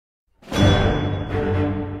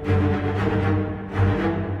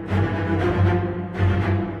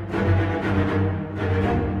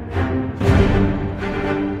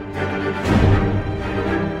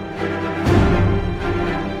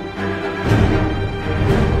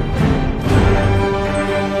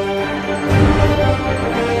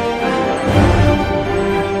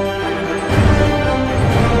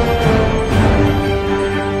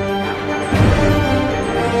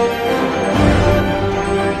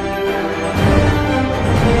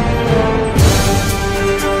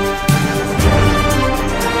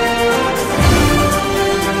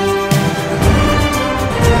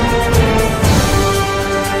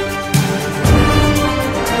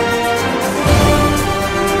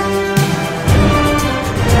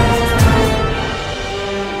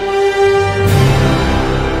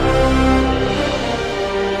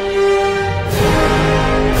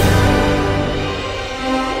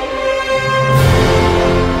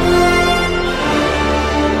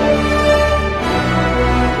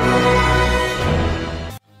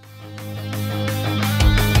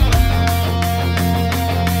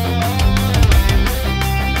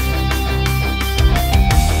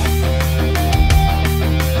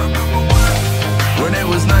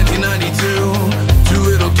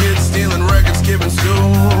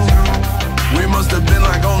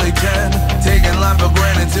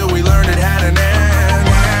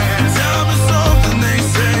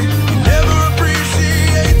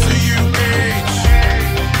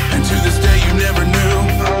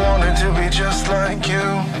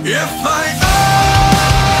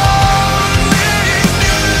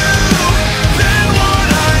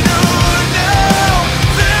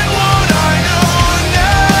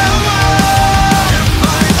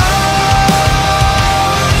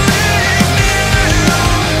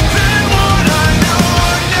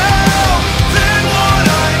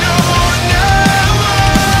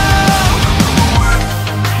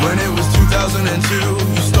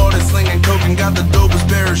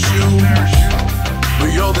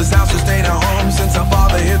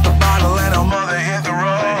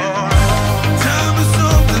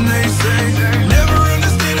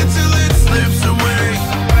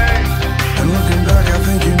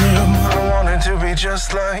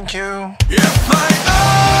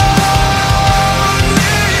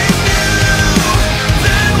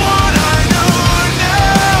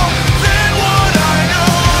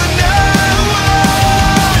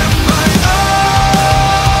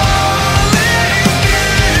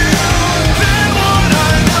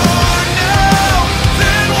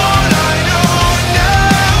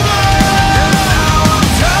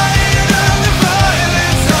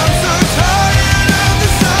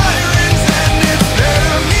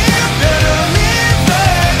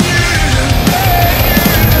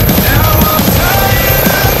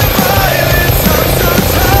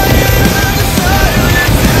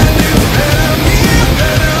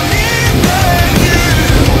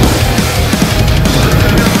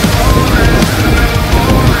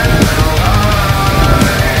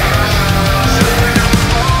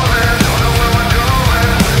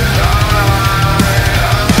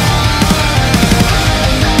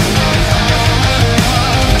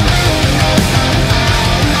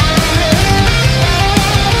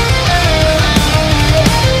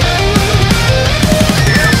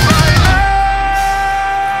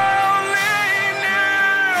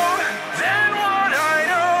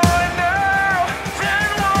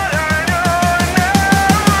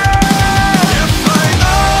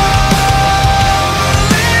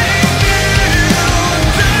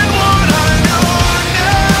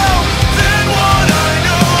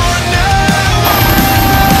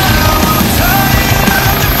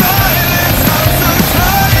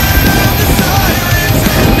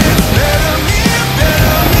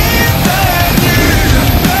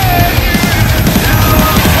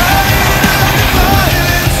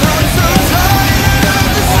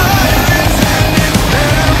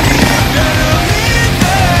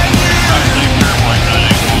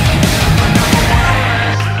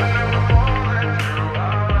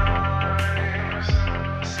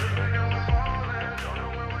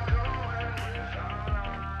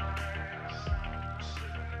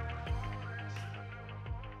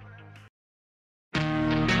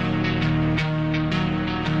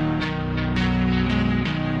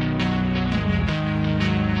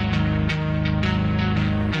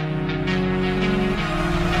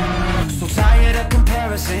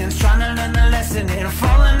lesson, and I'm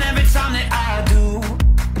falling every time that I do.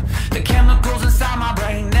 The chemicals inside my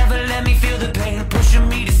brain never let me feel the pain, pushing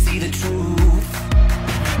me to see the truth.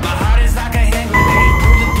 My heart is like a hand grenade,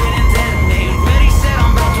 pull the pin and detonate. Ready, set,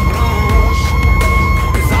 I'm about to blow.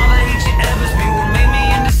 Cause all the hate you ever spew will make me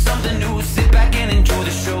into something new. Sit back and enjoy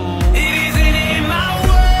the show. It isn't in my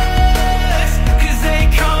words, cause they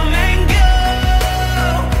come and go,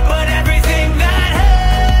 but everything that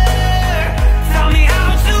hurt taught me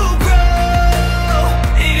how to grow.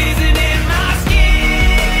 It isn't in my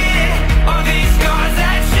skin or these scars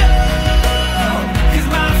that show, cause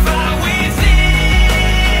my fire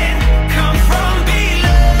within comes from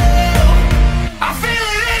below. I feel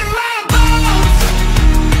it in my bones,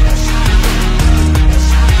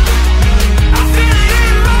 I feel it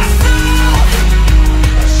in my soul,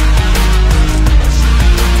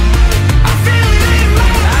 I feel it in my...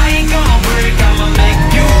 I ain't gonna break, I'ma make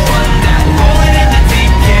you wonder. Rolling in the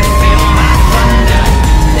deep, can't feel my thunder.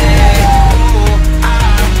 Yeah, oh, I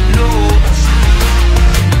know,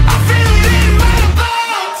 I feel it in my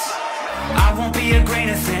bones. I won't be a grain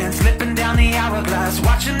of sand slipping down the hourglass,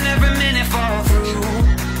 watching every minute fall through.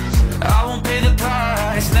 I won't pay the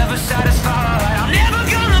price, never satisfied, I'm never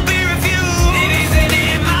gonna be refused. It isn't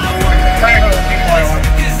in my words,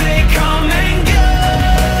 cause they come and go,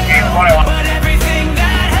 but everything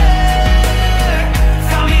that hurt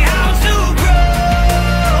taught me how to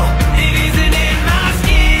grow. It isn't in my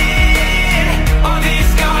skin or these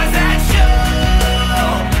scars that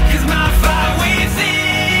show, cause my fire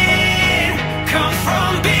within comes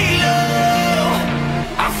from below.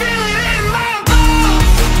 I feel it in my bones,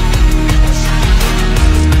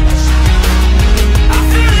 I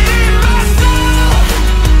feel it in my soul,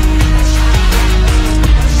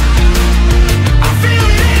 I feel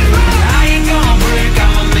it in my... I ain't gonna break,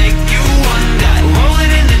 I'ma make you wonder.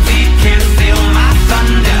 Rolling in the deep, can't steal my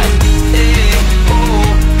thunder. Yeah, oh,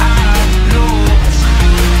 I know,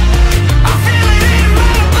 I feel it in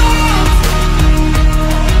my bones.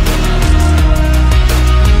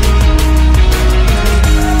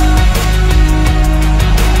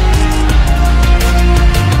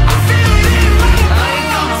 I feel it in my... I ain't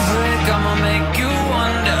gonna break, I'ma make you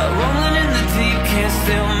wonder. Rolling in the deep, can't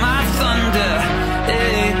steal my thunder.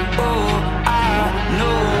 Yeah, oh, I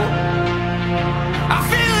know, I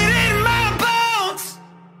feel it in my bones.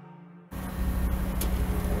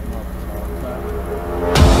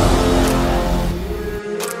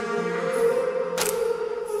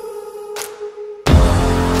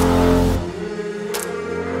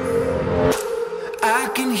 I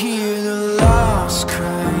can hear the lost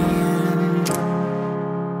crying,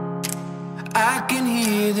 I can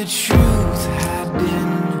hear the truth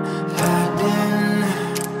hiding.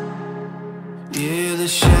 Yeah, the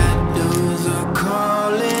shadows are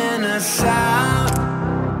calling us out,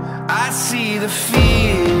 I see the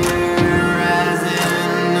fear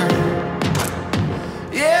rising.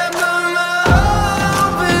 Yeah, but my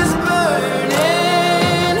hope is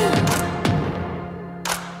burning.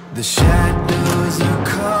 The shadows are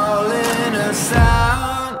calling us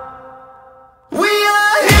out. We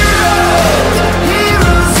are heroes,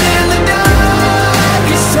 heroes in the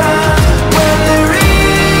darkest time, when there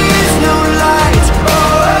is no light. Oh,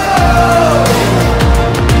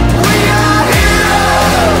 we are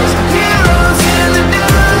heroes, heroes in the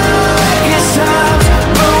darkest times,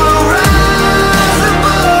 but we'll rise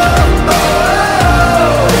above.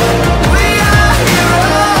 Oh, we are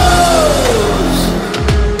heroes.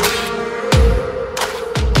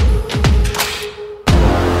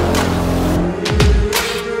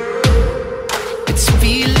 It's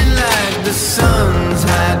feeling like the sun's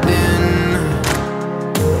hiding,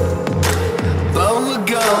 but we're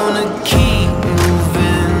gonna keep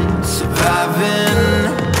moving, surviving.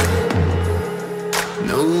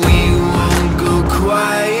 No, we won't go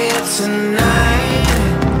quiet tonight.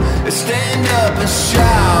 Stand up and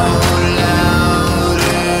shout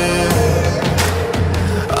louder.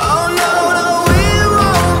 Oh no, no, we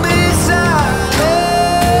won't be silent.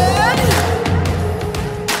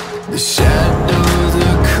 The shadows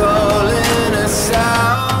are calling us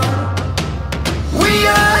out. We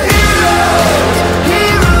are heroes,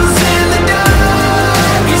 heroes in the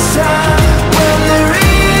darkest time, when there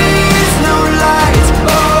is no light.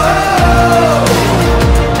 Oh,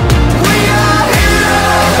 we are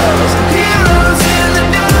heroes, heroes in the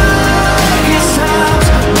darkest times,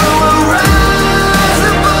 but we'll rise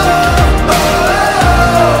above.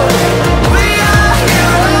 Oh, we are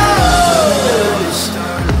heroes.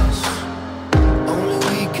 Only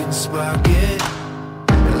we can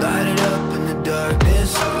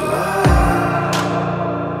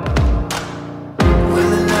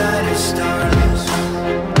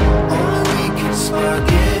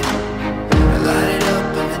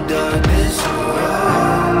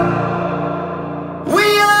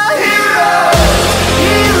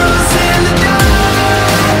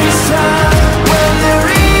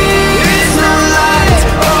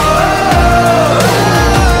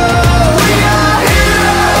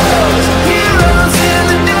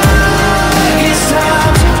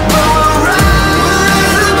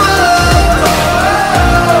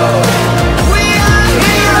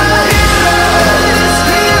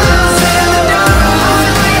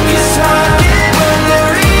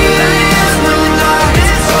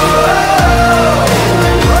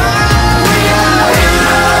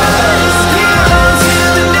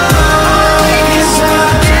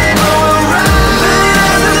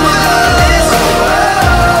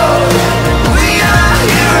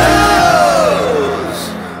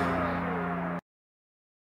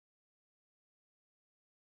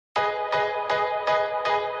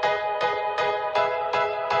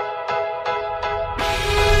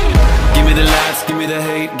me the lights, give me the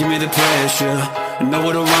hate, give me the pressure. I know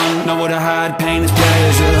where to run, know where to hide, pain is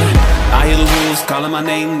pleasure. I hear the wolves calling my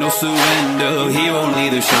name, no surrender. Here only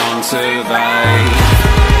the strong survive.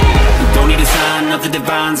 Don't need a sign, nothing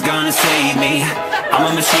divine's gonna save me.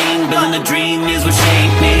 I'm a machine, building a dream is what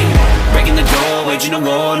shaped me. Breaking the door, waging a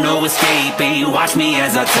war, no escaping. Watch me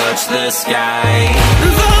as I touch the sky.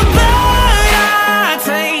 The